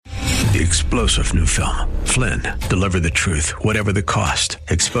the explosive new film, Flynn, deliver the truth, whatever the cost,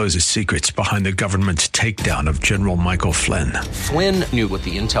 exposes secrets behind the government's takedown of General Michael Flynn. Flynn knew what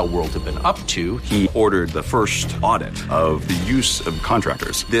the intel world had been up to. He ordered the first audit of the use of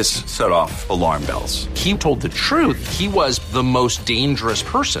contractors. This set off alarm bells. He told the truth. He was the most dangerous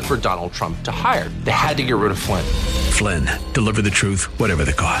person for Donald Trump to hire. They had to get rid of Flynn. Flynn, deliver the truth, whatever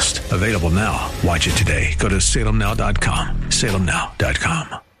the cost. Available now. Watch it today. Go to salemnow.com.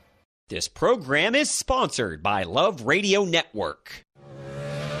 salemnow.com. This program is sponsored by Love Radio Network.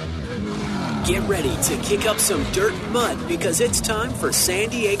 Get ready to kick up some dirt and mud because it's time for San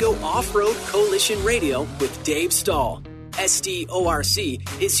Diego Off-Road Coalition Radio with Dave Stahl.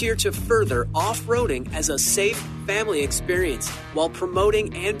 SDORC is here to further off-roading as a safe family experience while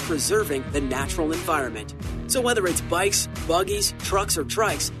promoting and preserving the natural environment. So whether it's bikes, buggies, trucks, or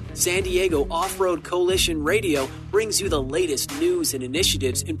trikes, San Diego Off-Road Coalition Radio brings you the latest news and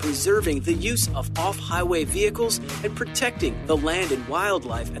initiatives in preserving the use of off-highway vehicles and protecting the land and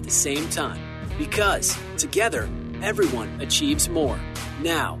wildlife at the same time. Because together, everyone achieves more.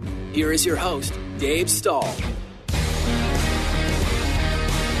 Now, here is your host, Dave Stahl.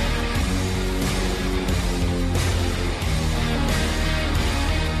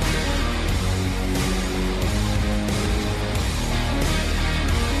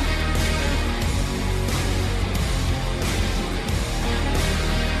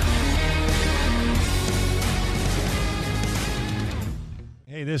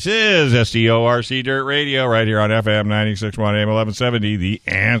 This is SDORC Dirt Radio right here on FM 96.1 AM 1170. The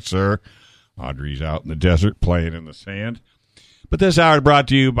Answer. Audrey's out in the desert playing in the sand. But this hour is brought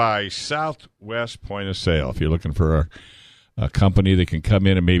to you by Southwest Point of Sale. If you're looking for a company that can come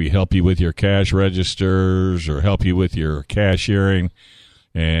in and maybe help you with your cash registers or help you with your cashiering,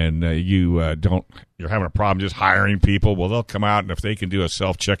 and you're having a problem just hiring people, well, they'll come out, and if they can do a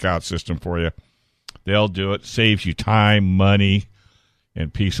self-checkout system for you, they'll do it. Saves you time, money,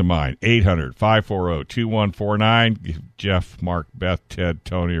 and peace of mind. 800-540-2149. Give Jeff, Mark, Beth, Ted,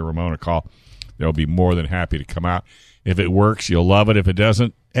 Tony, or Ramona a call. They'll be more than happy to come out. If it works, you'll love it. If it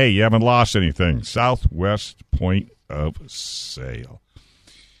doesn't, hey, you haven't lost anything. Southwest Point of Sale.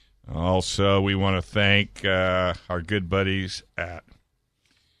 Also, we want to thank our good buddies at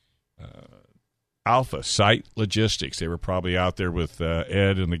Alpha Site Logistics. They were probably out there with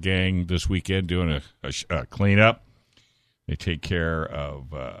Ed and the gang this weekend doing a cleanup. They take care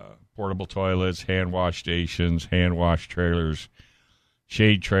of portable toilets, hand wash stations, hand wash trailers,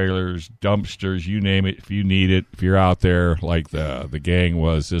 shade trailers, dumpsters, you name it. If you need it, if you're out there like the gang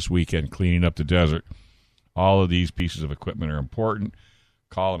was this weekend cleaning up the desert, all of these pieces of equipment are important.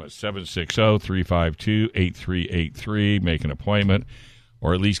 Call them at 760-352-8383. Make an appointment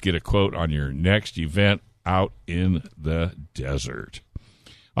or at least get a quote on your next event out in the desert.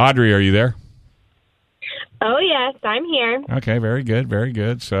 Audrey, are you there? Oh, yes, I'm here. Okay, very good, very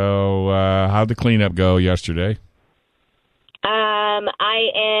good. So how'd the cleanup go yesterday?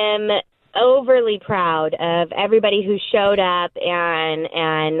 I am overly proud of everybody who showed up and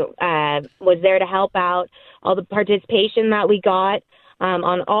was there to help out, all the participation that we got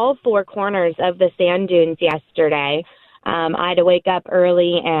on all four corners of the sand dunes yesterday. I had to wake up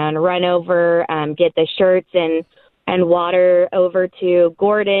early and run over, get the shirts and water over to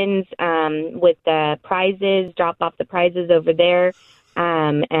Gordon's with the prizes, drop off the prizes over there,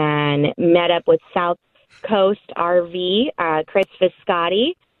 and met up with South Coast RV, Chris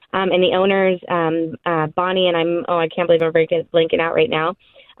Viscotti, and the owners, Bonnie and I can't believe I'm blanking out right now,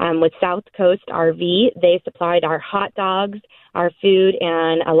 with South Coast RV. They supplied our hot dogs, our food,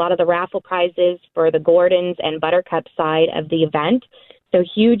 and a lot of the raffle prizes for the Gordons and Buttercup side of the event. So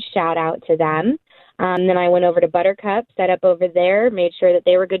huge shout out to them. Then I went over to Buttercup, set up over there, made sure that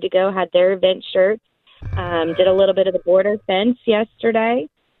they were good to go, had their event shirts, did a little bit of the border fence yesterday,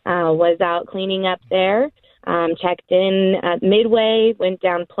 was out cleaning up there, checked in at Midway, went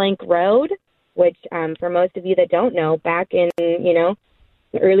down Plank Road, which for most of you that don't know, back in, the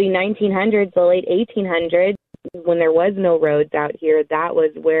early 1900s, the late 1800s, when there was no roads out here, that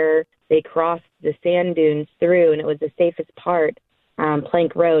was where they crossed the sand dunes through, and it was the safest part,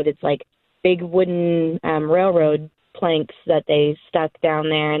 Plank Road. It's like big wooden railroad planks that they stuck down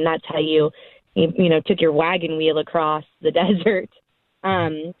there, and that's how you took your wagon wheel across the desert.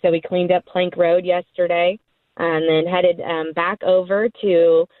 So we cleaned up Plank Road yesterday, and then headed back over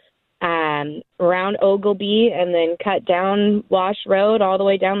to around Oglebay, and then cut down Wash Road all the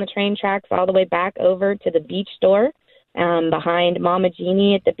way down the train tracks, all the way back over to the beach store behind Mama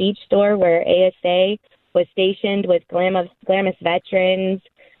Jeannie at the beach store, where ASA was stationed with Glamis Veterans,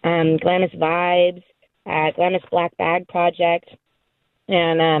 Glamis Vibes, Glamis Black Bag Project,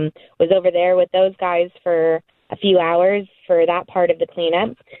 and was over there with those guys for a few hours for that part of the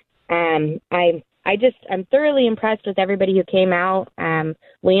cleanup. I'm thoroughly impressed with everybody who came out.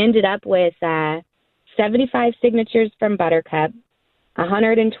 We ended up with 75 signatures from Buttercup,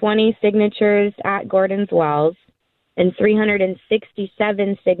 120 signatures at Gordon's Wells, and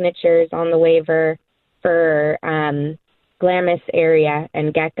 367 signatures on the waiver for Glamis area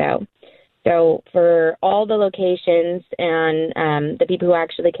and Gecko. So for all the locations and the people who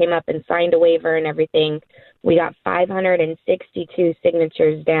actually came up and signed a waiver and everything, we got 562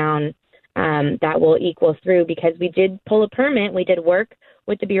 signatures down that will equal through, because we did pull a permit. We did work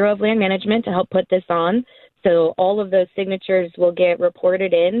with the Bureau of Land Management to help put this on. So all of those signatures will get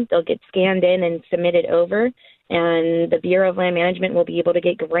reported in. They'll get scanned in and submitted over. And the Bureau of Land Management will be able to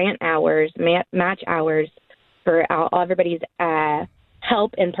get grant hours, match hours for everybody's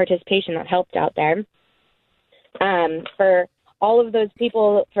help and participation that helped out there. For all of those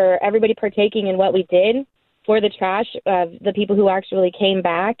people, for everybody partaking in what we did, for the trash, the people who actually came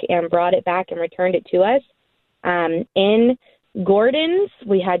back and brought it back and returned it to us. In Gordon's,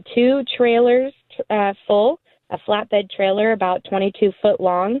 we had 2 trailers full. A flatbed trailer about 22 foot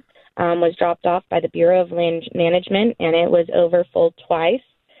long was dropped off by the Bureau of Land Management, and it was over full twice.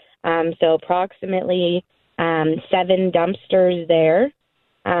 So approximately 7 dumpsters there.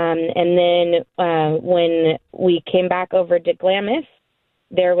 And then when we came back over to Glamis,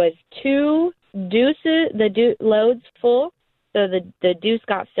 there was 2 deuces, loads full. So the deuce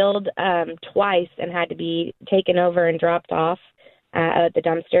got filled twice and had to be taken over and dropped off at the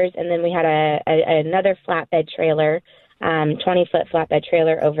dumpsters. And then we had another flatbed trailer, 20-foot flatbed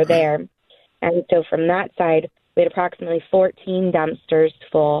trailer over there. And so from that side, we had approximately 14 dumpsters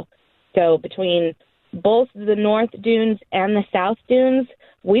full. So between both the North Dunes and the South Dunes,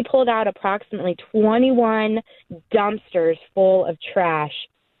 we pulled out approximately 21 dumpsters full of trash,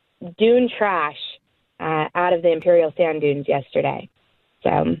 dune trash, out of the Imperial Sand Dunes yesterday.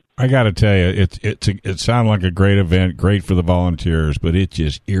 So I got to tell you, it sounded like a great event, great for the volunteers, but it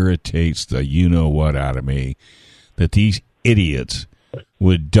just irritates the you-know-what out of me that these idiots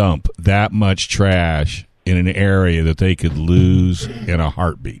would dump that much trash in an area that they could lose in a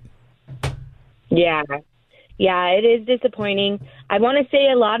heartbeat. Yeah, it is disappointing. I want to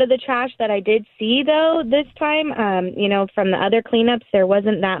say a lot of the trash that I did see, though, this time, from the other cleanups, there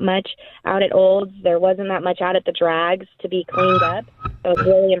wasn't that much out at Olds. There wasn't that much out at the drags to be cleaned up. I was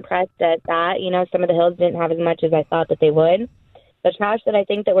really impressed at that. Some of the hills didn't have as much as I thought that they would. The trash that I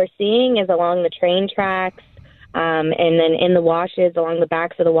think that we're seeing is along the train tracks, and then in the washes, along the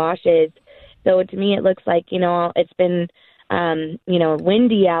backs of the washes. So to me, it looks like, it's been,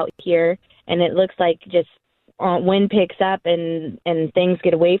 windy out here, and it looks like just wind picks up and things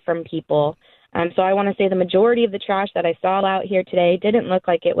get away from people. So I want to say the majority of the trash that I saw out here today didn't look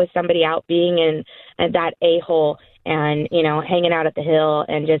like it was somebody out being in that a-hole and, hanging out at the hill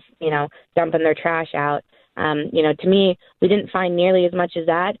and just, dumping their trash out. To me, we didn't find nearly as much as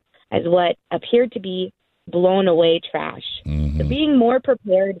that as what appeared to be blown away trash. Mm-hmm. So being more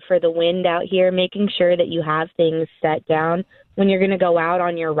prepared for the wind out here, making sure that you have things set down when you're going to go out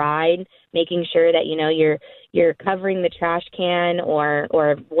on your ride, making sure that, you're covering the trash can or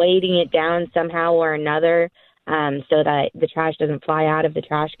weighting it down somehow or another, so that the trash doesn't fly out of the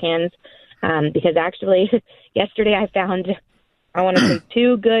trash cans. Because actually yesterday I found, I want to say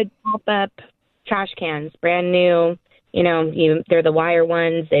 2 good pop-up trash cans, brand new, they're the wire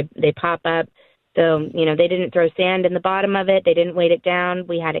ones. They pop up. So, they didn't throw sand in the bottom of it. They didn't weight it down.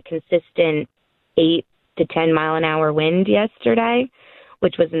 We had a consistent 8 to 10 mile an hour wind yesterday,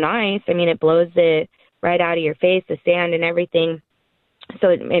 which was nice. I mean, it blows it right out of your face, the sand and everything. So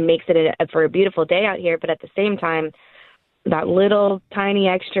it makes it for a beautiful day out here. But at the same time, that little tiny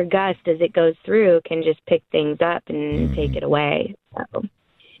extra gust as it goes through can just pick things up and take it away. So.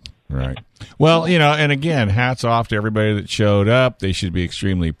 Right. Well, and again, hats off to everybody that showed up. They should be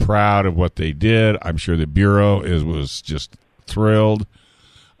extremely proud of what they did. I'm sure the Bureau was just thrilled.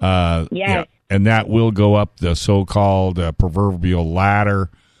 Yes. Yeah, and that will go up the so-called proverbial ladder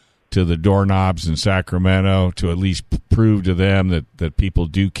to the doorknobs in Sacramento to at least prove to them that people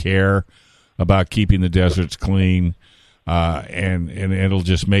do care about keeping the deserts clean. And it'll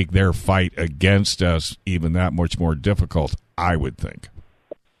just make their fight against us even that much more difficult, I would think.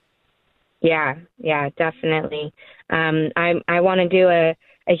 Yeah, definitely. I want to do a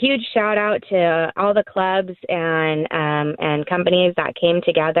huge shout out to all the clubs and companies that came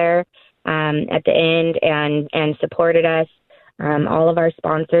together at the end and supported us. All of our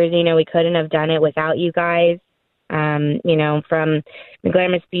sponsors, we couldn't have done it without you guys. From the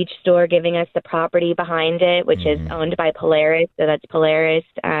Glamis Beach Store giving us the property behind it, which is owned by Polaris. So that's Polaris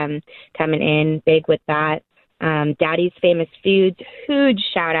coming in big with that. Daddy's Famous Foods, huge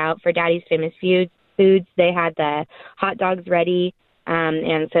shout out for Daddy's Famous Foods. They had the hot dogs ready.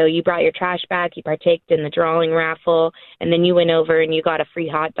 And so you brought your trash bag, you partaked in the drawing raffle, and then you went over and you got a free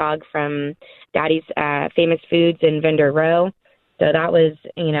hot dog from Daddy's Famous Foods in Vendor Row. So that was,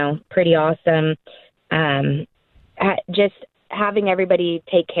 pretty awesome. Just having everybody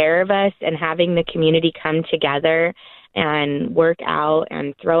take care of us and having the community come together and work out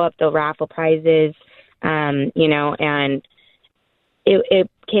and throw up the raffle prizes, and it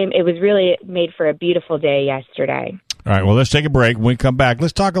was really made for a beautiful day yesterday. All right, well, let's take a break. When we come back,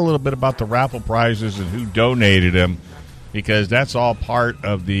 let's talk a little bit about the raffle prizes and who donated them, because that's all part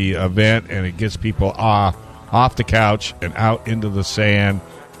of the event, and it gets people off the couch and out into the sand.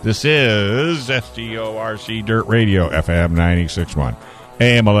 This is SDORC Dirt Radio, FM 96.1,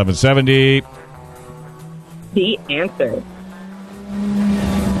 AM 1170. The Answer.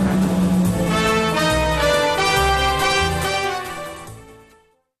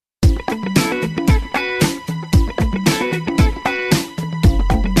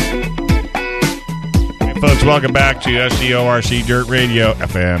 Folks, welcome back to SDORC Dirt Radio,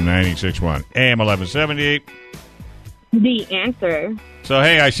 FM 96.1, AM 1170. The Answer. So,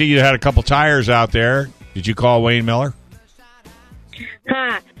 hey, I see you had a couple tires out there. Did you call Wayne Miller?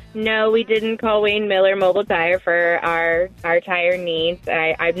 No, we didn't call Wayne Miller Mobile Tire for our tire needs.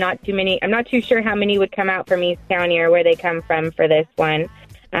 I'm not too sure how many would come out from East County or where they come from for this one.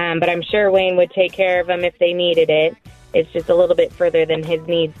 But I'm sure Wayne would take care of them if they needed it. It's just a little bit further than his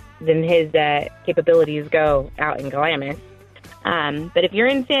needs, than his capabilities go out in Glamis. But if you're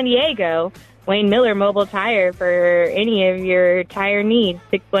in San Diego, Wayne Miller Mobile Tire for any of your tire needs,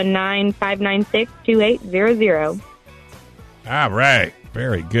 619-596-2800. All right.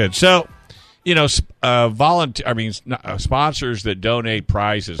 Very good. So, sponsors that donate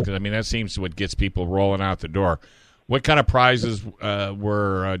prizes, because, that seems to what gets people rolling out the door. What kind of prizes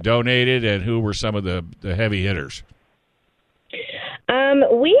were donated, and who were some of the heavy hitters?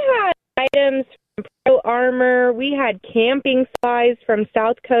 We had items from Pro Armor. We had camping supplies from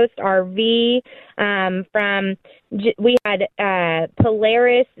South Coast RV. We had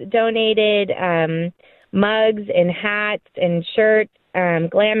Polaris donated mugs and hats and shirts.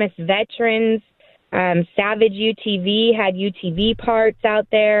 Glamis Veterans. Savage UTV had UTV parts out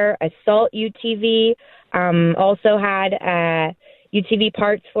there. Assault UTV also had UTV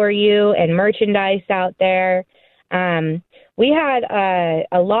parts for you and merchandise out there. We had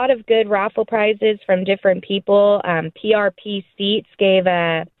a lot of good raffle prizes from different people. PRP Seats gave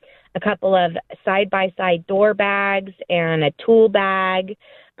a couple of side-by-side door bags and a tool bag.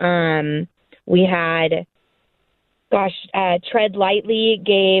 We had, Tread Lightly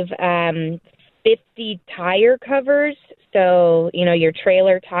gave 50 tire covers. So, your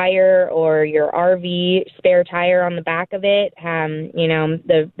trailer tire or your RV spare tire on the back of it.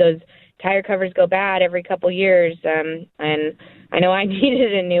 Those tire covers go bad every couple years, and I know I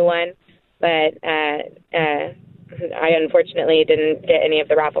needed a new one, but I unfortunately didn't get any of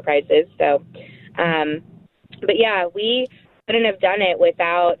the raffle prizes. So, but yeah, we couldn't have done it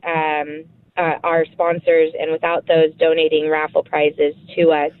without our sponsors and without those donating raffle prizes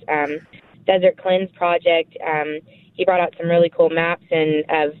to us. Desert Cleanse Project, he brought out some really cool maps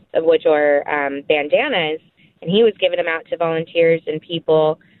of which are bandanas, and he was giving them out to volunteers and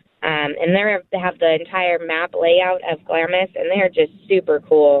people. And they have the entire map layout of Glamis, and they're just super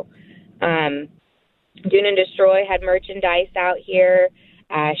cool. Dune and Destroy had merchandise out here.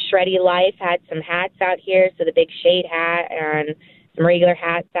 Shreddy Life had some hats out here, so the big shade hat and some regular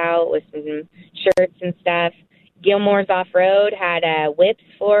hats out with some shirts and stuff. Gilmore's Off-Road had whips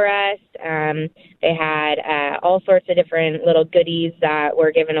for us. They had all sorts of different little goodies that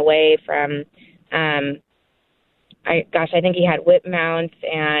were given away from I think he had whip mounts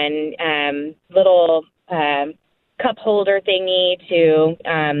and little cup holder thingy to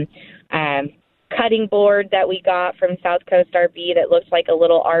cutting board that we got from South Coast RV that looked like a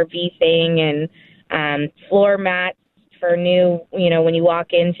little RV thing, and floor mats for new, when you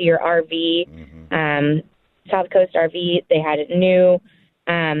walk into your RV. South Coast RV, they had new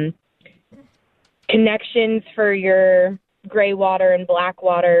connections for your gray water and black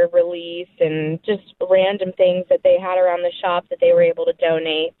water release, and just random things that they had around the shop that they were able to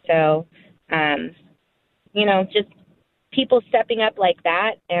donate. So, just people stepping up like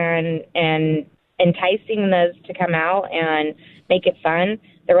that and enticing those to come out and make it fun.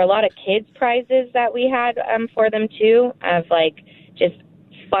 There were a lot of kids prizes that we had for them too, of just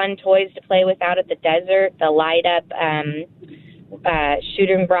fun toys to play with out at the desert. The light up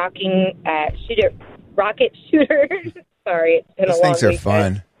rocket shooter. Sorry, it's been Those a long things are weekend.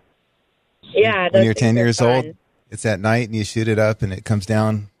 fun. Yeah, when you're those 10 things are years fun. old, it's at night and you shoot it up and it comes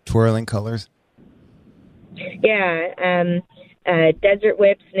down twirling colors. Yeah, Desert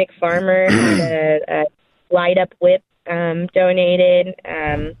Whips. Nick Farmer had a light up whip donated.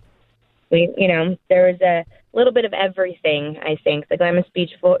 There was a little bit of everything. I think the Glamis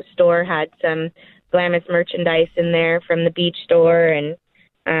Beach store had some Glamis merchandise in there from the beach store, and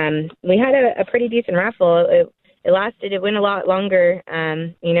we had a pretty decent raffle. It lasted. It went a lot longer.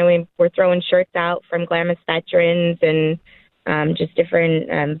 We were throwing shirts out from Glamis veterans and just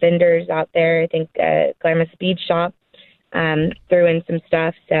different vendors out there. I think Glamis Speed Shop threw in some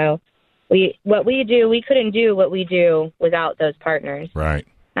stuff. So we couldn't do what we do without those partners. Right.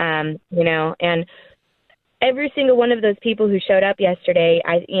 And every single one of those people who showed up yesterday,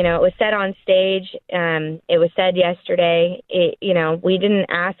 it was said on stage. It was said yesterday. We didn't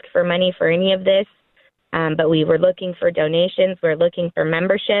ask for money for any of this, but we were looking for donations. We're looking for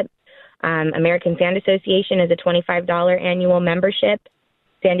membership. American Sand Association is a $25 annual membership.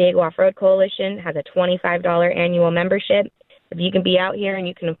 San Diego Off-Road Coalition has a $25 annual membership. If you can be out here and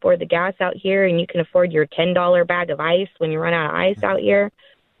you can afford the gas out here and you can afford your $10 bag of ice when you run out of ice out here,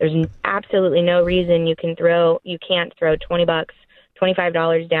 there's absolutely no reason you can't throw $20,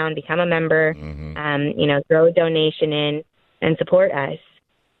 $25 down, become a member, throw a donation in and support us.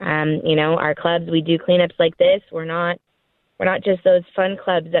 Our clubs, we do cleanups like this. We're not just those fun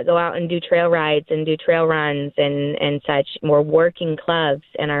clubs that go out and do trail rides and do trail runs and such. We're working clubs,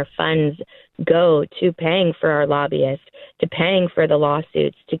 and our funds go to paying for our lobbyists, to paying for the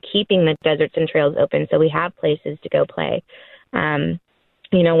lawsuits, to keeping the deserts and trails open so we have places to go play.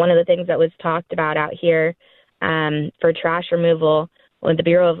 One of the things that was talked about out here for trash removal, when the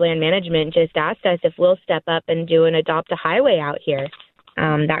Bureau of Land Management just asked us if we'll step up and do an adopt a highway out here.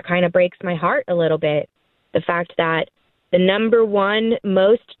 That kind of breaks my heart a little bit. The fact that the number one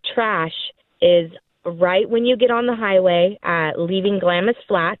most trash is right when you get on the highway, leaving Glamis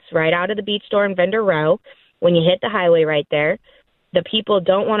Flats, right out of the beach store in Vendor Row. When you hit the highway right there, the people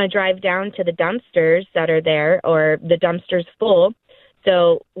don't want to drive down to the dumpsters that are there, or the dumpster's full.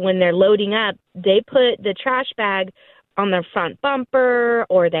 So when they're loading up, they put the trash bag on their front bumper,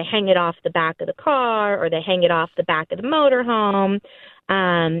 or they hang it off the back of the car, or they hang it off the back of the motorhome,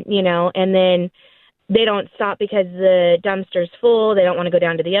 and then they don't stop because the dumpster's full. They don't want to go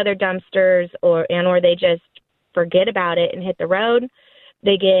down to the other dumpsters, or they just forget about it and hit the road.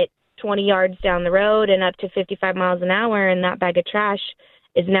 They get 20 yards down the road and up to 55 miles an hour, and that bag of trash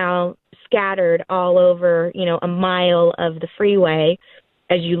is now scattered all over, a mile of the freeway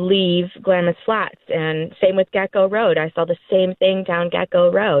as you leave Glamis Flats. And same with Gecko Road. I saw the same thing down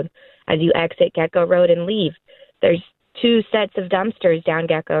Gecko Road as you exit Gecko Road and leave. There's 2 sets of dumpsters down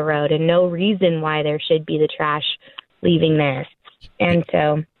Gecko Road, and no reason why there should be the trash leaving there. And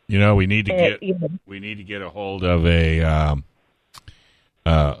so, we need to get a hold of a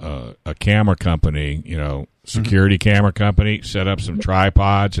camera company, security camera company, set up some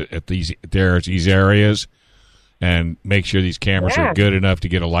tripods at these areas, and make sure these cameras are good enough to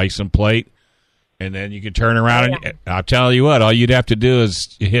get a license plate. And then you can turn around and I'll tell you what, all you'd have to do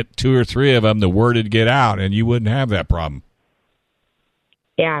is hit 2 or 3 of them, the word would get out, and you wouldn't have that problem.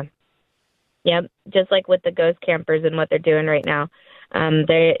 Yeah. Yep. Just like with the ghost campers and what they're doing right now.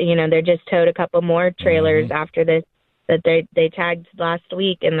 They just towed a couple more trailers after this that they tagged last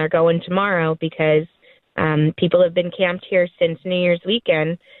week, and they're going tomorrow because people have been camped here since New Year's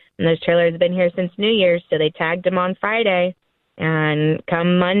weekend, and those trailers have been here since New Year's, so they tagged them on Friday. And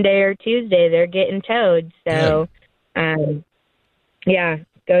come Monday or Tuesday, they're getting towed. So, the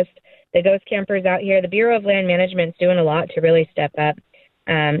ghost campers out here, the Bureau of Land Management's doing a lot to really step up.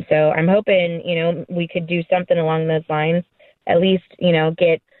 So I'm hoping, we could do something along those lines, at least,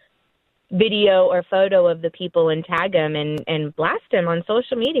 get video or photo of the people and tag them and blast them on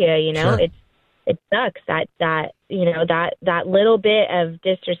social media. Sure. It sucks that little bit of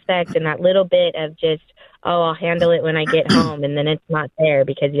disrespect and that little bit of just, I'll handle it when I get home, and then it's not there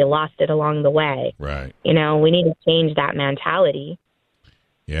because you lost it along the way. Right. We need to change that mentality.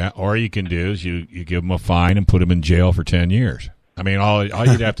 Yeah, or you can do is you give them a fine and put them in jail for 10 years. I mean, all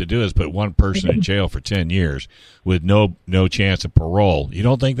you'd have to do is put one person in jail for 10 years with no chance of parole. You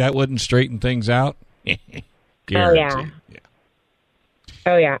don't think that wouldn't straighten things out? Guaranteed.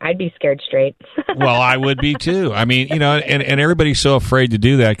 Oh, yeah, I'd be scared straight. Well, I would be, too. I mean, and everybody's so afraid to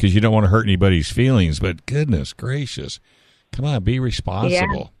do that because you don't want to hurt anybody's feelings. But goodness gracious, come on, be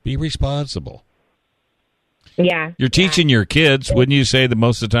responsible. Yeah. Be responsible. Yeah. You're teaching your kids. Wouldn't you say that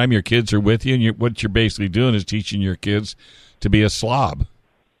most of the time your kids are with you, and what you're basically doing is teaching your kids to be a slob?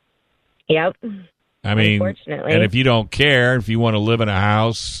 Yep. I mean, unfortunately. and if you don't care, if you want to live in a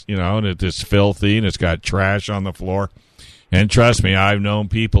house, and it's filthy and it's got trash on the floor, and trust me, I've known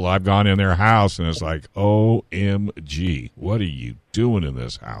people, I've gone in their house and it's like, OMG, what are you doing in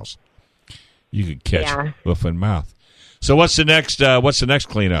this house? You could catch hoof and mouth. So what's the next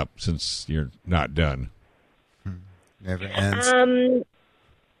cleanup since you're not done? Never ends.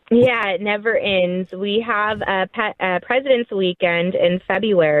 Yeah, it never ends. We have a President's Weekend in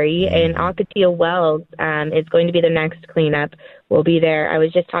February, and Ocotillo Wells is going to be the next cleanup. We'll be there. I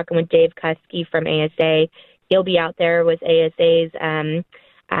was just talking with Dave Kuski from ASA. He'll be out there with ASA's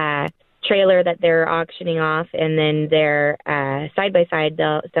trailer that they're auctioning off, and then their side-by-side.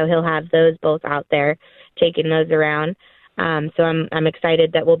 So he'll have those both out there taking those around. So I'm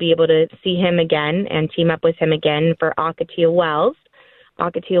excited that we'll be able to see him again and team up with him again for Ocotillo Wells.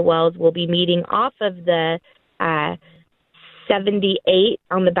 Ocotillo Wells will be meeting off of the 78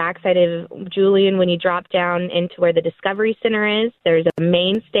 on the backside of Julian when you drop down into where the Discovery Center is. There's a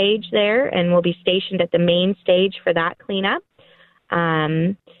main stage there, and we'll be stationed at the main stage for that cleanup.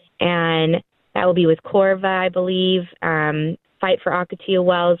 And that will be with Corva, I believe. Fight for Ocotillo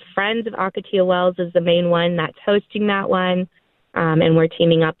Wells. Friends of Ocotillo Wells is the main one that's hosting that one, and we're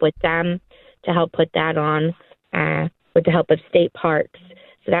teaming up with them to help put that on with the help of State Parks.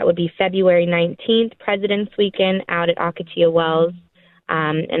 So that would be February 19th, President's Weekend out at Ocotillo Wells.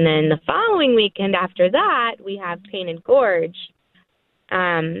 And then the following weekend after that, we have Painted Gorge,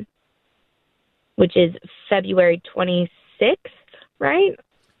 which is February 26th, right?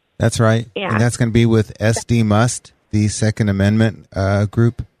 That's right. Yeah. And that's going to be with SD Must, the Second Amendment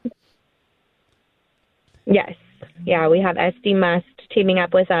group. Yes. Yeah, we have SD Must teaming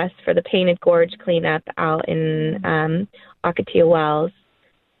up with us for the Painted Gorge cleanup out in Ocotillo Wells.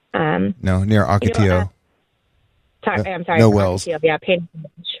 No, near Ocotillo. I'm sorry. No Wells. Ocotillo. Yeah, Painted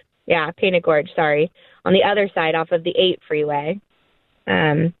Gorge. Yeah, Painted Gorge, sorry. On the other side off of the 8 freeway.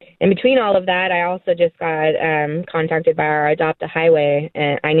 In between all of that, I also just got contacted by our Adopt a Highway,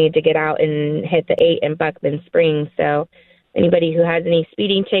 and I need to get out and hit the 8 in Buckman Springs. So anybody who has any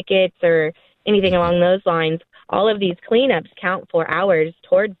speeding tickets or anything along those lines, all of these cleanups count for hours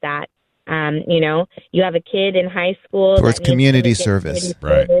towards that. You have a kid in high school. Towards community service.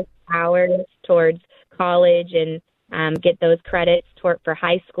 Right. Hours towards college and get those credits for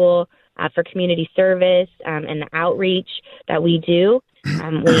high school, for community service and the outreach that we do.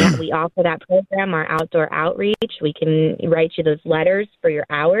 We offer that program, our outdoor outreach. We can write you those letters for your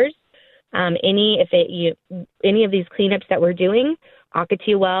hours. Any of these cleanups that we're doing,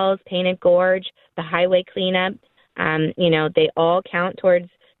 Ocotillo Wells, Painted Gorge, the highway cleanup, they all count towards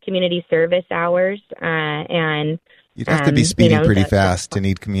community service hours. And you'd have to be speeding pretty fast to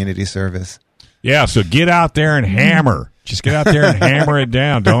need community service. Yeah, so get out there and hammer. Just get out there and hammer it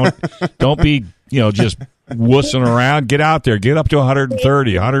down. Don't be, just wussing around. Get out there. Get up to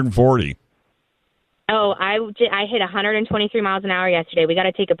 130, 140. Oh, I hit 123 miles an hour yesterday. We got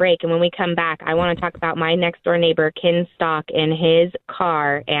to take a break, and when we come back, I want to talk about my next-door neighbor, Ken Stock, in his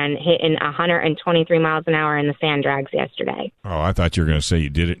car and hitting 123 miles an hour in the sand drags yesterday. Oh, I thought you were going to say you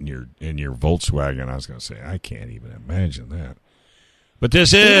did it in your Volkswagen. I was going to say, I can't even imagine that. But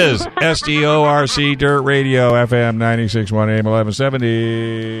this is SDORC Dirt Radio, FM 96.1 AM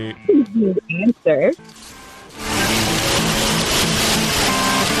 1170. Answer.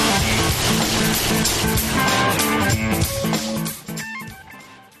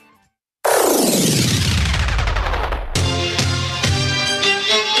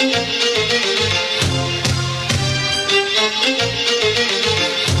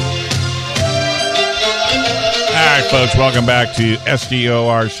 All right, folks, welcome back to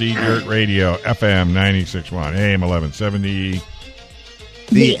SDORC Dirt Radio, FM 96.1 AM 1170.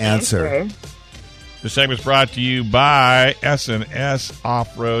 The Answer. The segment's brought to you by S&S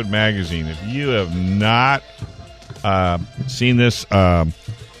Off-Road Magazine. If you have not seen this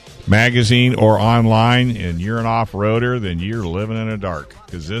magazine or online and you're an off-roader, then you're living in the dark,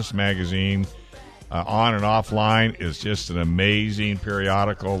 because this magazine, on and offline, is just an amazing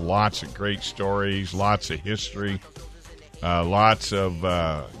periodical. Lots of great stories, lots of history, lots of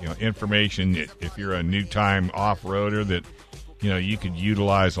information. If you're a new-time off-roader, that you could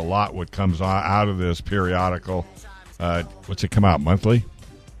utilize a lot what comes out of this periodical. What's it come out, monthly?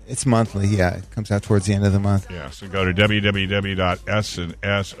 It's monthly, yeah. It comes out towards the end of the month. Yeah, so go to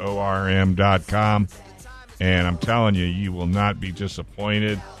www.sandsorm.com, and I'm telling you, you will not be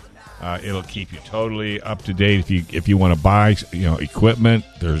disappointed. It'll keep you totally up to date. If you want to buy equipment,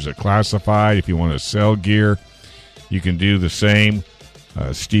 there's a classified. If you want to sell gear, you can do the same.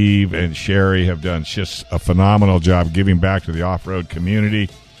 Steve and Sherry have done just a phenomenal job giving back to the off-road community.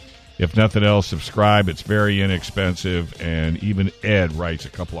 If nothing else, subscribe. It's very inexpensive, and even Ed writes a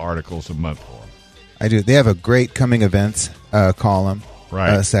couple articles a month for them. I do. They have a great coming events column.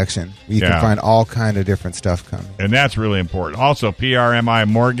 Right. Section. You can find all kind of different stuff coming. And that's really important. Also, PRMI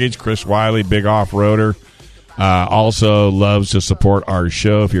Mortgage, Chris Wiley, big off-roader, also loves to support our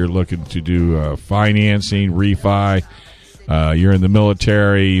show. If you're looking to do financing, refi, you're in the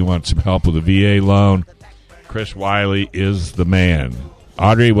military, you want some help with a VA loan, Chris Wiley is the man.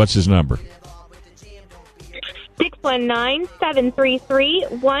 Audrey, what's his number?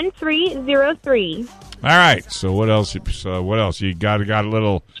 619-733-1303. All right. So what else? You got a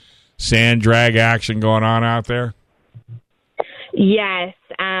little sand drag action going on out there? Yes.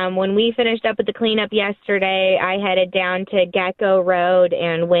 When we finished up with the cleanup yesterday, I headed down to Gecko Road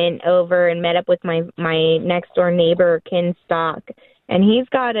and went over and met up with my next door neighbor, Ken Stock, and he's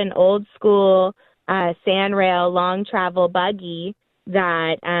got an old school sand rail long travel buggy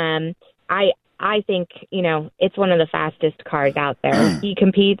that I think, it's one of the fastest cars out there. He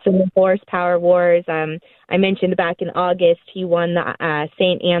competes in the horsepower wars. I mentioned back in August, he won the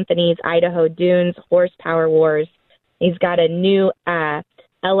St. Anthony's Idaho Dunes horsepower wars. He's got a new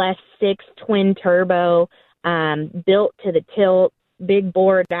LS6 twin turbo built to the tilt, big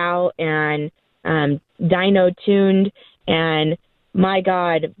board out, and dyno tuned. And my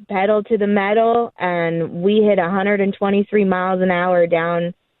God, pedal to the metal. And we hit 123 miles an hour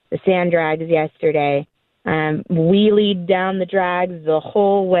down the sand drags yesterday. Wheelied down the drags the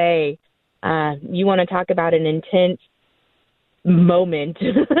whole way. You want to talk about an intense moment.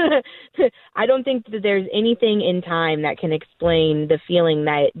 I don't think that there's anything in time that can explain the feeling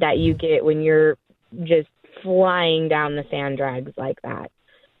that you get when you're just flying down the sand drags like that.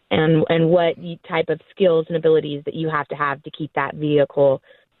 And what type of skills and abilities that you have to keep that vehicle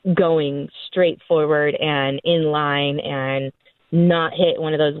going straight forward and in line and not hit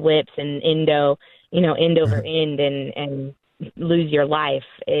one of those whips and end over end and lose your life,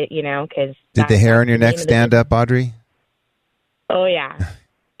 because... Did the hair on your neck stand up, Audrey? Oh, yeah.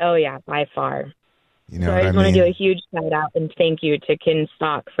 Oh, yeah, by far. So I just want to do a huge shout-out and thank you to Ken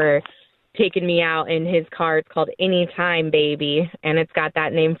Stock for taking me out in his car. It's called Anytime Baby, and it's got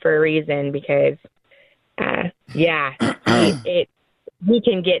that name for a reason because, he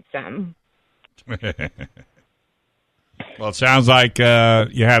can get some. Well, it sounds like you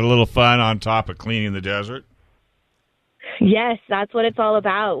had a little fun on top of cleaning the desert. Yes, that's what it's all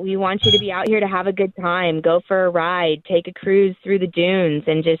about. We want you to be out here to have a good time, go for a ride, take a cruise through the dunes,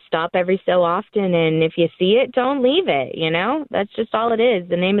 and just stop every so often. And if you see it, don't leave it, That's just all it is.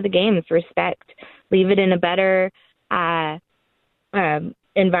 The name of the game is respect. Leave it in a better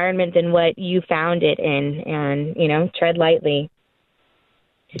environment than what you found it in, and, tread lightly.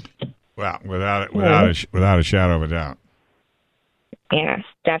 Well, without a shadow of a doubt. Yeah,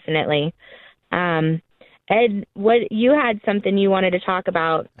 definitely. Ed, you had something you wanted to talk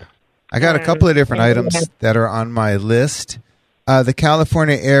about. I got a couple of different items that are on my list. The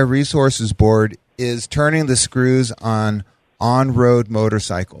California Air Resources Board is turning the screws on-road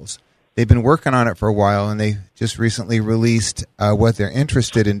motorcycles. They've been working on it for a while, and they just recently released what they're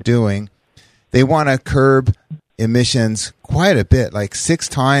interested in doing. They want to curb emissions quite a bit, like 6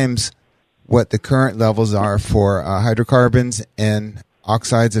 times what the current levels are for hydrocarbons and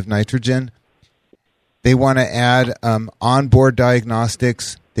oxides of nitrogen. They want to add onboard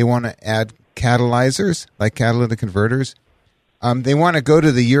diagnostics. They want to add catalyzers, like catalytic converters. They want to go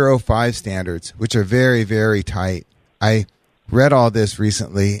to the Euro 5 standards, which are very, very tight. I read all this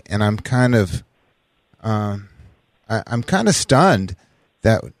recently, and I'm kind of stunned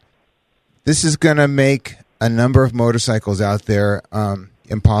that this is going to make a number of motorcycles out there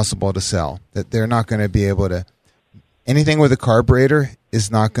impossible to sell. That they're not going to be able to. Anything with a carburetor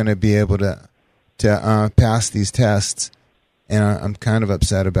is not going to be able to pass these tests, and I'm kind of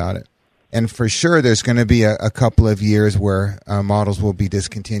upset about it. And for sure, there's going to be a couple of years where models will be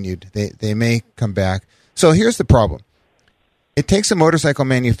discontinued. They may come back. So here's the problem. It takes a motorcycle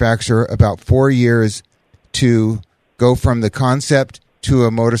manufacturer about 4 years to go from the concept to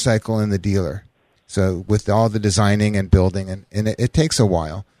a motorcycle in the dealer. So with all the designing and building, and it takes a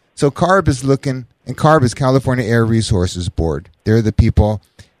while. So CARB is looking, and CARB is California Air Resources Board. They're the people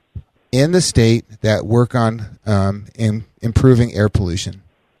in the state that work on improving air pollution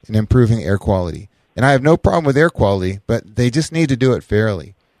and improving air quality. And I have no problem with air quality, but they just need to do it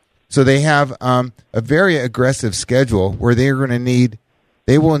fairly. So they have a very aggressive schedule where they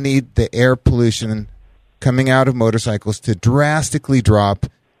they will need the air pollution coming out of motorcycles to drastically drop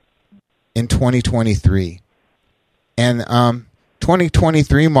in 2023. And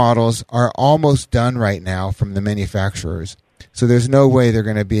 2023 models are almost done right now from the manufacturers. So there's no way they're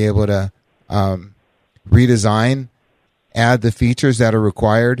going to be able to redesign, add the features that are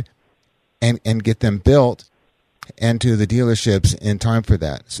required, and get them built and to the dealerships in time for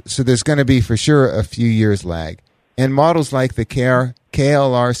that. So there's going to be, for sure, a few years lag. And models like the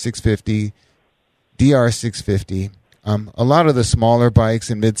KLR 650, DR 650, a lot of the smaller bikes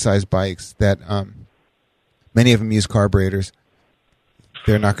and mid-sized bikes that many of them use carburetors,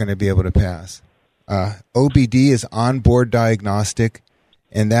 they're not going to be able to pass. OBD is onboard diagnostic,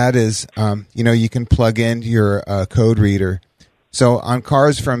 and that is, you can plug in your code reader. So on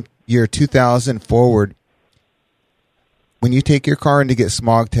cars from year 2000 forward, when you take your car in to get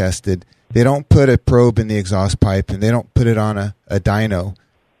smog tested, they don't put a probe in the exhaust pipe and they don't put it on a dyno.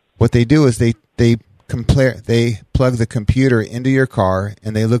 What they do is they plug the computer into your car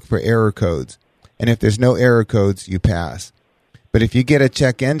and they look for error codes. And if there's no error codes, you pass. But if you get a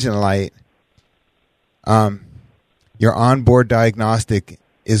check engine light, your onboard diagnostic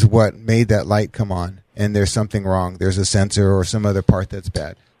is what made that light come on, and there's something wrong. There's a sensor or some other part that's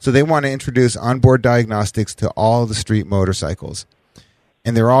bad. So they want to introduce onboard diagnostics to all the street motorcycles.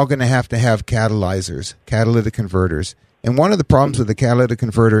 And they're all going to have catalyzers, catalytic converters. And one of the problems with the catalytic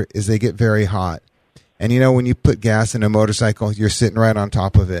converter is they get very hot. And when you put gas in a motorcycle, you're sitting right on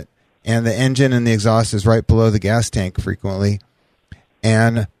top of it. And the engine and the exhaust is right below the gas tank frequently.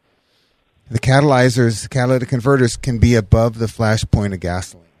 And the catalytic converters can be above the flash point of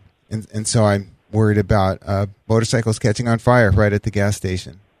gasoline. And so I'm worried about motorcycles catching on fire right at the gas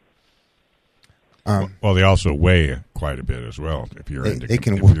station. Well, they also weigh quite a bit as well if you're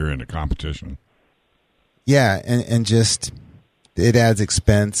into competition. Yeah, and just it adds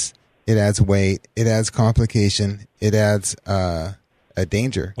expense, it adds weight, it adds complication, it adds a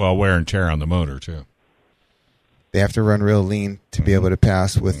danger. Well, wear and tear on the motor too. They have to run real lean to be able to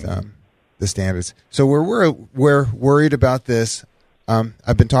pass with the standards. So we're worried about this.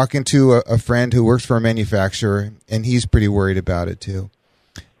 I've been talking to a friend who works for a manufacturer, and he's pretty worried about it too.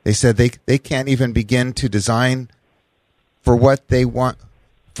 They said they can't even begin to design for what they want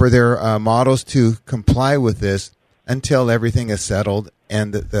for their models to comply with this until everything is settled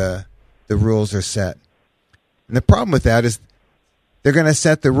and the rules are set. And the problem with that is they're going to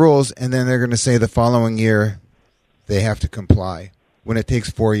set the rules and then they're going to say the following year they have to comply when it takes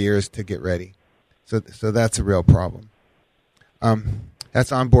 4 years to get ready. So that's a real problem.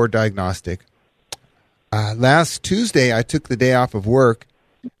 That's onboard diagnostic. Last Tuesday, I took the day off of work.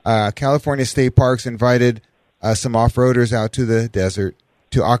 California State Parks invited some off-roaders out to the desert,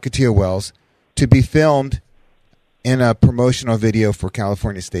 to Ocotillo Wells, to be filmed in a promotional video for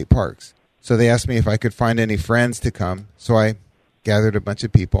California State Parks. So they asked me if I could find any friends to come. So I gathered a bunch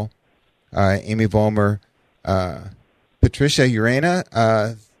of people. Amy Vollmer, Patricia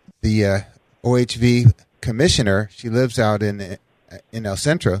Urena, the OHV commissioner, she lives out in El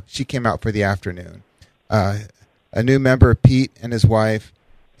Centro. She came out for the afternoon. A new member, Pete, and his wife.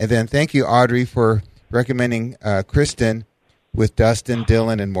 And then thank you, Audrey, for recommending Kristen with Dustin,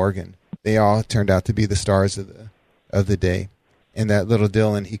 Dylan, and Morgan. They all turned out to be the stars of the day. And that little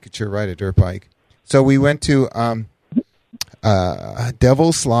Dylan, he could sure ride a dirt bike. So we went to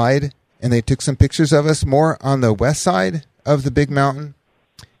Devil's Slide, and they took some pictures of us more on the west side of the big mountain.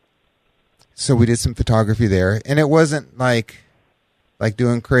 So we did some photography there. And it wasn't like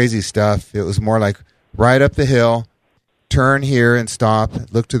doing crazy stuff. It was more like ride up the hill, turn here and stop,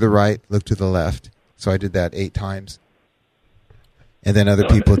 look to the right, look to the left. So I did that 8 times. And then other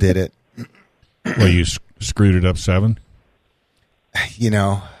people did it. Well, you screwed it up 7?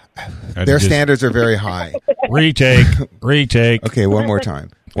 Their standards are very high. Retake. Okay, one more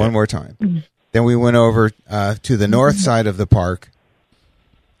time. Then we went over to the north side of the park.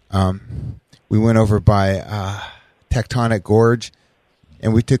 We went over by Tectonic Gorge,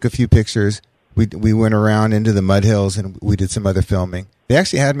 and we took a few pictures. We went around into the mud hills, and we did some other filming. They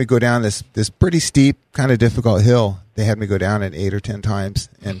actually had me go down this pretty steep, kind of difficult hill. They had me go down it 8 or 10 times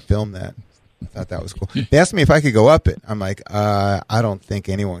and film that. I thought that was cool. They asked me if I could go up it. I'm like, I don't think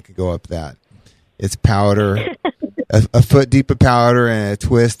anyone could go up that. It's powder, a foot deep of powder, and it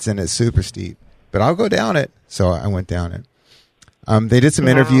twists, and it's super steep. But I'll go down it. So I went down it. They did some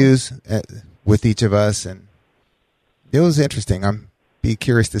interviews with each of us, and it was interesting. I'm be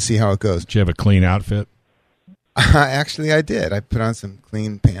curious to see how it goes. Did you have a clean outfit? Actually, I did. I put on some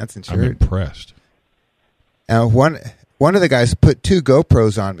clean pants and shirt. I'm impressed. One of the guys put 2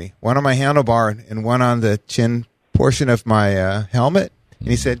 GoPros on me, one on my handlebar and one on the chin portion of my helmet. And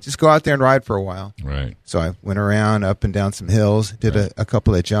he said, just go out there and ride for a while. Right. So I went around up and down some hills, did a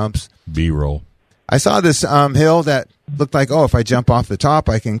couple of jumps. B-roll. I saw this hill that looked like, if I jump off the top,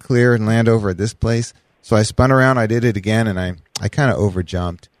 I can clear and land over at this place. So I spun around, I did it again, and I kind of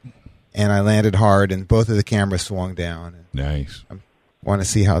over-jumped. And I landed hard, and both of the cameras swung down. Nice. I want to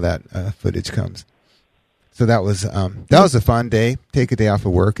see how that footage comes. So that was a fun day. Take a day off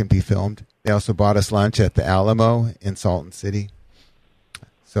of work and be filmed. They also bought us lunch at the Alamo in Salton City.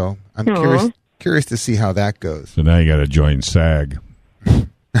 So I'm curious to see how that goes. So now you got to join SAG.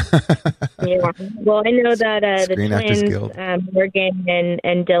 Yeah. Well, I know that the twins, Morgan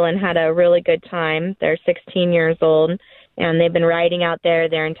and Dylan, had a really good time. They're 16 years old, and they've been riding out there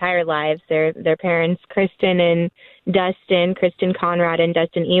their entire lives. Their parents, Kristen Conrad and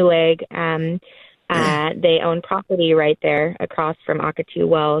Dustin Ewig, they own property right there across from Akatu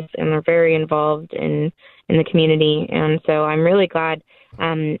Wells, and they're very involved in the community. And so I'm really glad.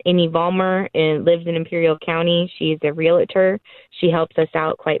 Amy Vollmer lives in Imperial County. She's a realtor. She helps us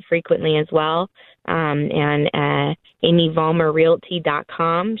out quite frequently as well. And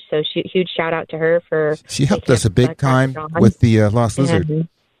AmyVollmerRealty.com. So huge shout out to her for. She helped us a big time with the Lost Lizard.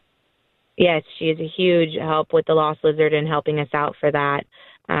 Yes, she is a huge help with the Lost Lizard and helping us out for that.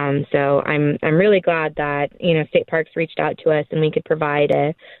 So I'm really glad that, State Parks reached out to us and we could provide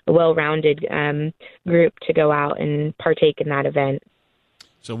a well-rounded group to go out and partake in that event.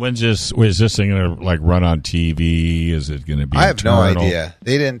 So is this thing going to run on TV? Is it going to be? I have no idea.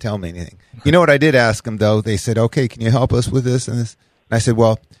 They didn't tell me anything. You know what I did ask them though? They said, "Okay, can you help us with this and this?" And I said,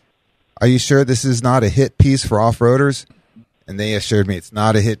 "Well, are you sure this is not a hit piece for off-roaders?" And they assured me it's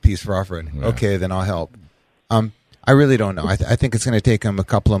not a hit piece for off-roading. Yeah. Okay, then I'll help. I really don't know. I think it's going to take them a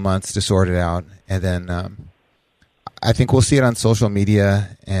couple of months to sort it out, and then I think we'll see it on social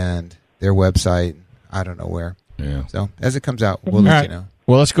media and their website. I don't know where. Yeah. So as it comes out, we'll let you know.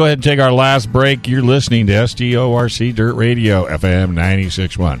 Well, let's go ahead and take our last break. You're listening to SDORC Dirt Radio, FM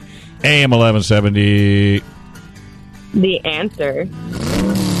 96.1, AM 1170. The Answer.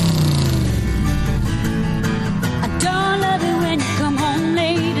 I don't love it when you come home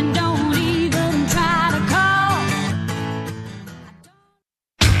late and don't even try to call.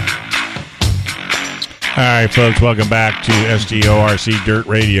 All right, folks, welcome back to SDORC Dirt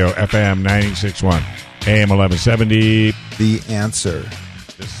Radio, FM 96.1, AM 1170. The Answer.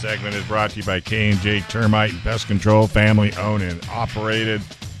 This segment is brought to you by K&J Termite and Pest Control, family owned and operated.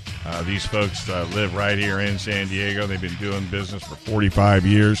 These folks live right here in San Diego. They've been doing business for 45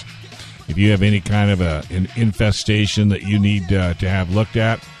 years. If you have any kind of an infestation that you need to have looked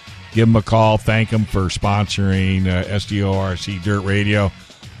at, give them a call. Thank them for sponsoring SDORC Dirt Radio.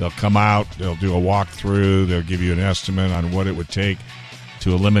 They'll come out. They'll do a walkthrough. They'll give you an estimate on what it would take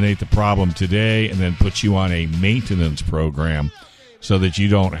to eliminate the problem today and then put you on a maintenance program so that you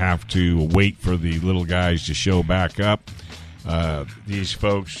don't have to wait for the little guys to show back up. These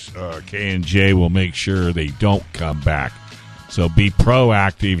folks, K&J, will make sure they don't come back. So be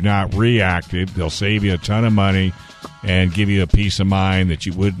proactive, not reactive. They'll save you a ton of money and give you a peace of mind that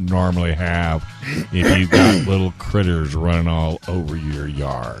you wouldn't normally have if you've got little critters running all over your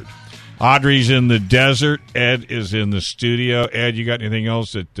yard. Audrey's in the desert. Ed is in the studio. Ed, you got anything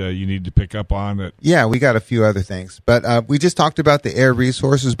else that you need to pick up on? Yeah, we got a few other things. But we just talked about the Air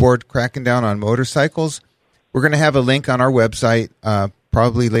Resources Board cracking down on motorcycles. We're going to have a link on our website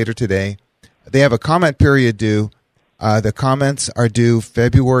probably later today. They have a comment period due. The comments are due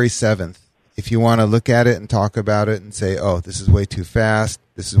February 7th. If you want to look at it and talk about it and say, oh, this is way too fast,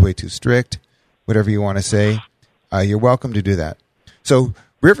 this is way too strict, whatever you want to say, you're welcome to do that. So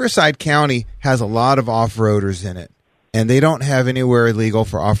Riverside County has a lot of off-roaders in it, and they don't have anywhere legal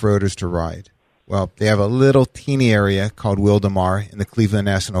for off-roaders to ride. Well, they have a little teeny area called Wildomar in the Cleveland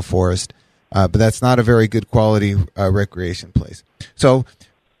National Forest, but that's not a very good quality recreation place. So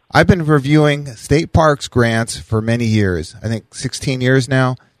I've been reviewing state parks grants for many years, I think 16 years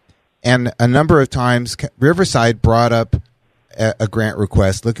now, and a number of times Riverside brought up a grant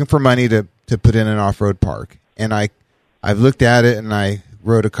request looking for money to put in an off-road park. And I've looked at it and I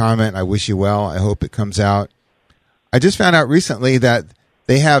wrote a comment. I wish you well. I hope it comes out. I just found out recently that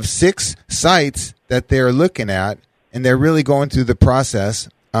they have 6 sites that they're looking at, and they're really going through the process.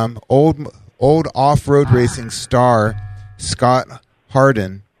 Old off-road racing star Scott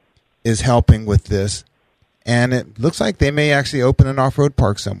Harden is helping with this, and it looks like they may actually open an off-road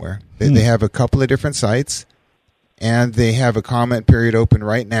park somewhere. They have a couple of different sites, and they have a comment period open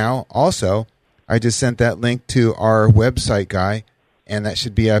right now. Also, I just sent that link to our website guy, and that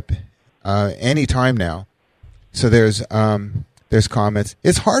should be up any time now. So there's comments.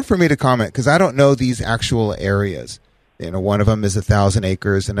 It's hard for me to comment because I don't know these actual areas. One of them is 1,000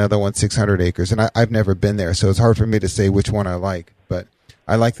 acres, another one 600 acres, and I've never been there, so it's hard for me to say which one I like. But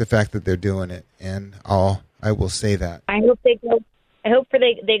I like the fact that they're doing it, and I will say that. I hope they go. I hope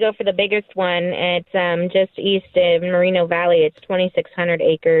they go for the biggest one. It's just east of Merino Valley. It's 2,600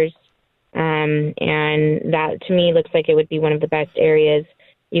 acres, and that to me looks like it would be one of the best areas.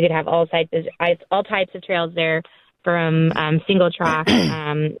 You could have all types of trails there, from single track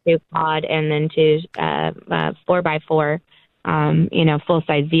to quad, and then to 4x4, full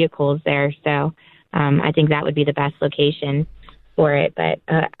size vehicles there. So I think that would be the best location for it. But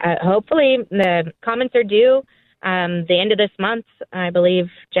hopefully the comments are due the end of this month. I believe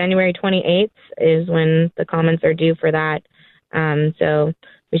January 28th is when the comments are due for that. So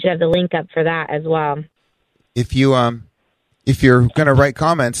we should have the link up for that as well. If you're going to write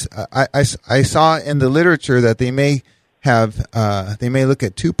comments, I saw in the literature that they may look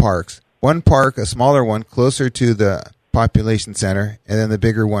at two parks. One park, a smaller one, closer to the population center, and then the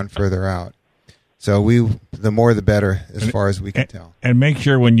bigger one further out. So the more the better, as far as we can tell. And make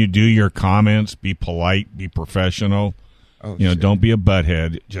sure when you do your comments, be polite, be professional. Oh, sure. Don't be a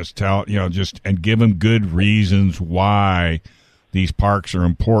butthead. Just tell, and give them good reasons why these parks are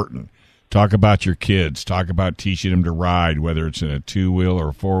important. Talk about your kids. Talk about teaching them to ride, whether it's in a 2-wheel or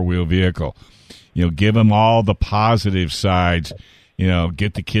a 4-wheel vehicle. Give them all the positive sides.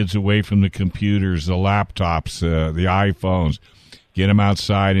 Get the kids away from the computers, the laptops, the iPhones. Get them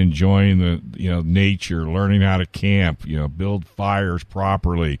outside, enjoying the nature, learning how to camp. Build fires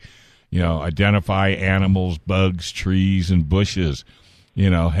properly. Identify animals, bugs, trees, and bushes.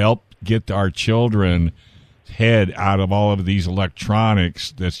 Help get our children head out of all of these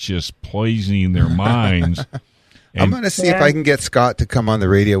electronics that's just poisoning their minds. I'm going to see if I can get Scott to come on the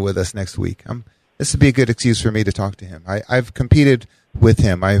radio with us next week. This would be a good excuse for me to talk to him. I've competed with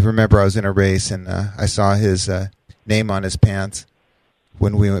him. I remember I was in a race, and I saw his name on his pants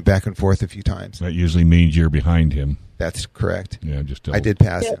when we went back and forth a few times. That usually means you're behind him. That's correct. Yeah, I did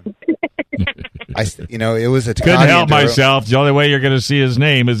pass him. It was a Takati Couldn't help Enduro. myself. The only way you're going to see his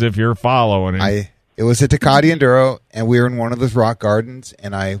name is if you're following him. It was a Takati Enduro, and we were in one of those rock gardens,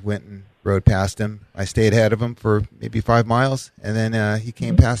 and I went and rode past him. I stayed ahead of him for maybe 5 miles, and then he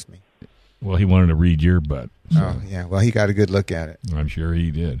came past me. Well, he wanted to read your butt. So. Oh, yeah. Well, he got a good look at it. I'm sure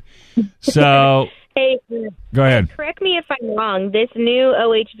he did. So, hey, go ahead. Correct me if I'm wrong. This new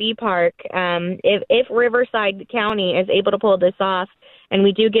OHV park, if Riverside County is able to pull this off, and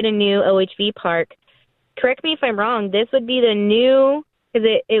we do get a new OHV park, correct me if I'm wrong, this would be the new, because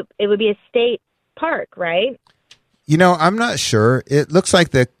it would be a state park, right? I'm not sure. It looks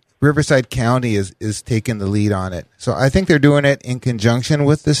like the Riverside County is taking the lead on it. So I think they're doing it in conjunction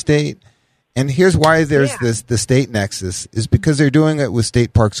with the state. And here's why there's the state nexus, is because they're doing it with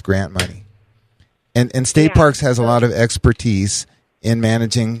state parks grant money. And state parks has a lot of expertise in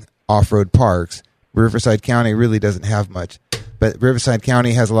managing off-road parks. Riverside County really doesn't have much. But Riverside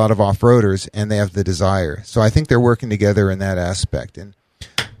County has a lot of off-roaders, and they have the desire. So I think they're working together in that aspect. And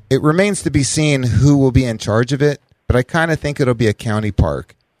it remains to be seen who will be in charge of it, but I kind of think it'll be a county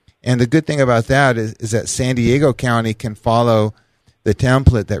park. And the good thing about that is that San Diego County can follow the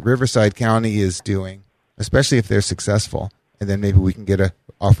template that Riverside County is doing, especially if they're successful. And then maybe we can get a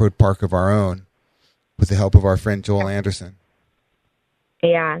off-road park of our own with the help of our friend Joel Anderson.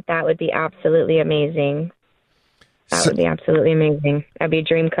 Yeah, that would be absolutely amazing. Would be absolutely amazing. That'd be a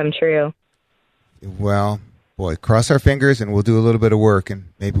dream come true. Well, boy, cross our fingers, and we'll do a little bit of work, and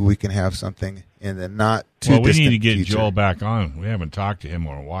maybe we can have something in the not too distant we need to get future. Joel back on. We haven't talked to him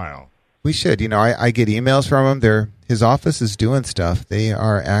in a while. We should. I get emails from him. His office is doing stuff. They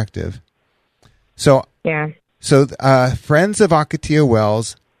are active. So yeah. So Friends of Akatia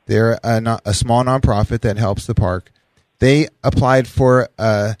Wells, they're a small nonprofit that helps the park. They applied for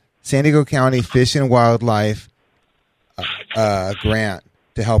a San Diego County Fish and Wildlife grant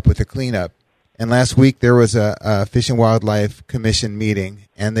to help with the cleanup. And last week there was a Fish and Wildlife Commission meeting,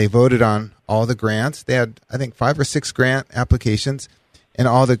 and they voted on all the grants. They had, I think, 5 or 6 grant applications, and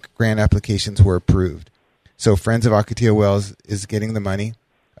all the grant applications were approved. So Friends of Akatia Wells is getting the money,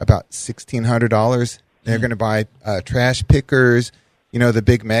 about $1,600. They're going to buy trash pickers, the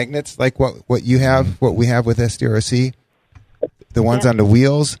big magnets like what you have, what we have with SDRC, the ones on the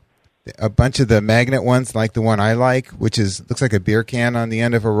wheels, a bunch of the magnet ones like the one I like, which looks like a beer can on the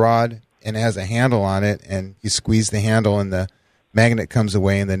end of a rod, and it has a handle on it, and you squeeze the handle and the magnet comes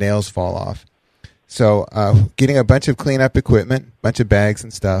away and the nails fall off. So getting a bunch of cleanup equipment, bunch of bags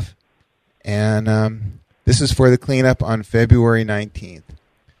and stuff. And this is for the cleanup on February 19th.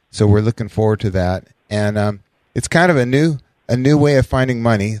 So we're looking forward to that. And it's kind of a new way of finding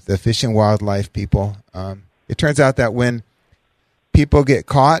money. The Fish and Wildlife people, it turns out that when people get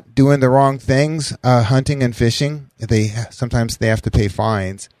caught doing the wrong things, hunting and fishing, sometimes they have to pay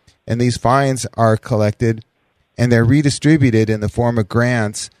fines. And these fines are collected and they're redistributed in the form of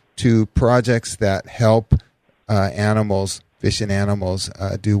grants to projects that help animals, fish and animals,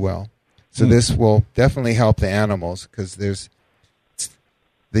 do well. So this will definitely help the animals because there's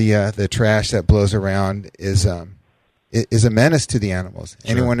the trash that blows around is a menace to the animals.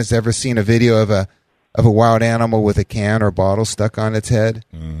 Sure. Anyone has ever seen a video of a wild animal with a can or bottle stuck on its head,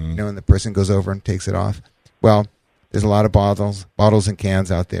 and the person goes over and takes it off? Well, there's a lot of bottles and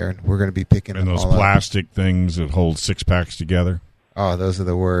cans out there, and we're going to be picking them all up. And those plastic things that hold 6-packs together. Oh, those are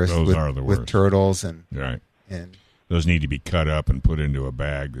the worst. Those are the worst. With turtles and those need to be cut up and put into a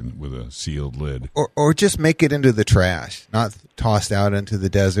bag with a sealed lid. Or just make it into the trash, not tossed out into the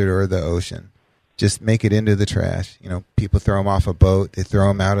desert or the ocean. Just make it into the trash. People throw them off a boat. They throw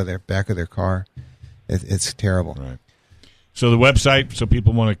them out of their back of their car. It's terrible. Right. So the website, so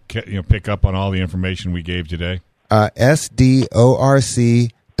people want to pick up on all the information we gave today.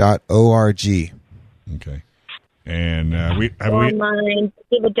 SDORC.org. Okay. And online,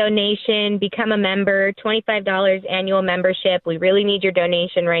 give a donation, become a member, $25 annual membership. We really need your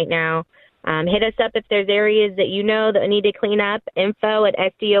donation right now. Hit us up if there's areas that you know that need to clean up.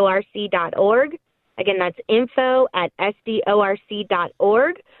 info@sdorc.org. Again, that's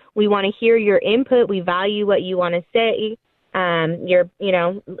info@sdorc.org. We want to hear your input. We value what you want to say.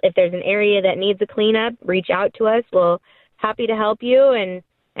 If there's an area that needs a cleanup, reach out to us. We'll happy to help you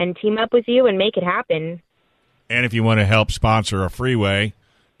and team up with you and make it happen. And if you want to help sponsor a freeway,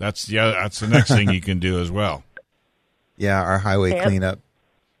 that's the next thing you can do as well. Yeah, our highway cleanup.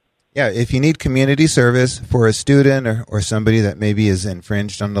 Yeah, if you need community service for a student or somebody that maybe is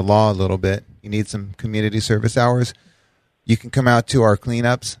infringed on the law a little bit, you need some community service hours, you can come out to our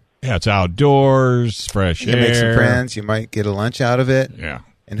cleanups. Yeah, it's outdoors, fresh air. You make some friends. You might get a lunch out of it. Yeah.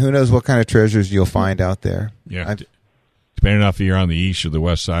 And who knows what kind of treasures you'll find out there. Yeah. Depending on if you're on the east or the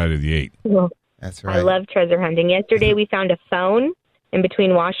west side of the 8. Well, that's right. I love treasure hunting. Yesterday we found a phone in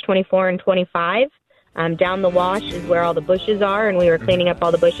between Wash 24 and 25. Down the wash is where all the bushes are, and we were cleaning up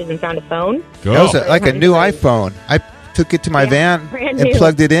all the bushes and found a phone. Cool. That was like a new iPhone. I took it to my van and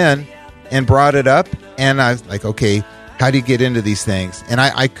plugged it in and brought it up, and I was like, okay, how do you get into these things? And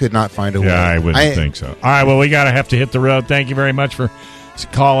I could not find a way. Yeah, I wouldn't think so. All right, well, we got to have to hit the road. Thank you very much for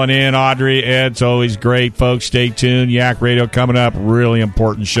calling in, Audrey. It's always great, folks. Stay tuned. Yak Radio coming up. Really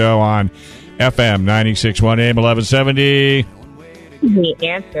important show on FM 96.1 AM 1170. The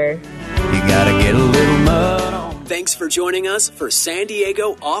answer. You gotta get a little mud on. Thanks for joining us for San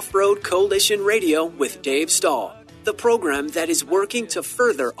Diego Off-Road Coalition Radio with Dave Stahl, the program that is working to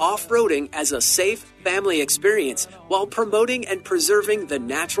further off-roading as a safe family experience while promoting and preserving the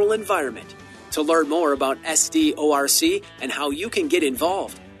natural environment. To learn more about SDORC and how you can get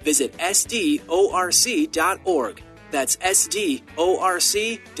involved, visit SDORC.org. That's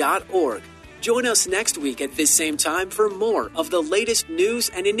SDORC.org. Join us next week at this same time for more of the latest news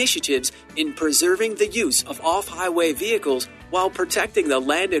and initiatives in preserving the use of off-highway vehicles while protecting the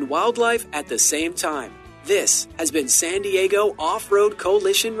land and wildlife at the same time. This has been San Diego Off-Road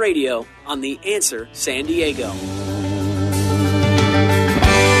Coalition Radio on The Answer San Diego.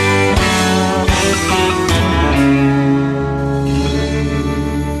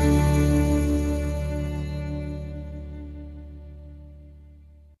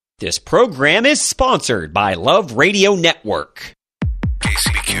 This program is sponsored by Love Radio Network.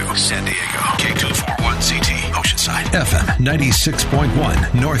 KCBQ, San Diego, K241CT, Oceanside, FM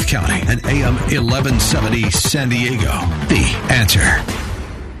 96.1, North County, and AM 1170, San Diego. The Answer.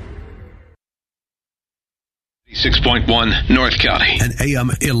 6.1 North County, and AM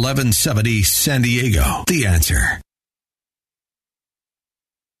 1170, San Diego. The Answer.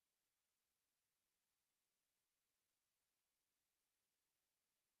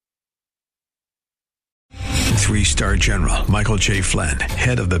 Three-star General Michael J. Flynn,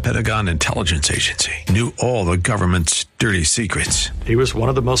 head of the Pentagon Intelligence Agency, knew all the government's dirty secrets. He was one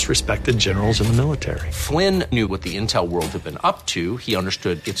of the most respected generals in the military. Flynn knew what the intel world had been up to. He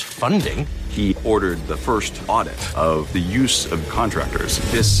understood its funding. He ordered the first audit of the use of contractors.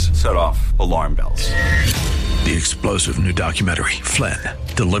 This set off alarm bells. The explosive new documentary, Flynn,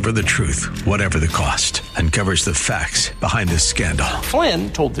 Deliver the Truth, Whatever the Cost, uncovers the facts behind this scandal.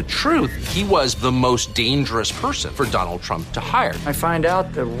 Flynn told the truth. He was the most dangerous person for Donald Trump to hire. I find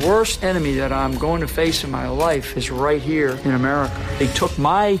out the worst enemy that I'm going to face in my life is right here in America. They took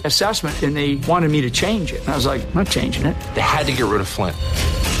my assessment and they wanted me to change it. And I was like, I'm not changing it. They had to get rid of Flynn.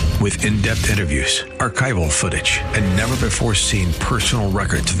 With in-depth interviews, archival footage, and never-before-seen personal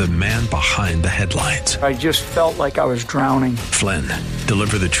records of the man behind the headlines. I just felt like I was drowning. Flynn,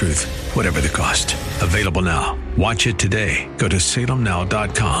 deliver the truth, whatever the cost. Available now. Watch it today. Go to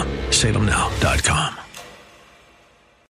salemnow.com. salemnow.com.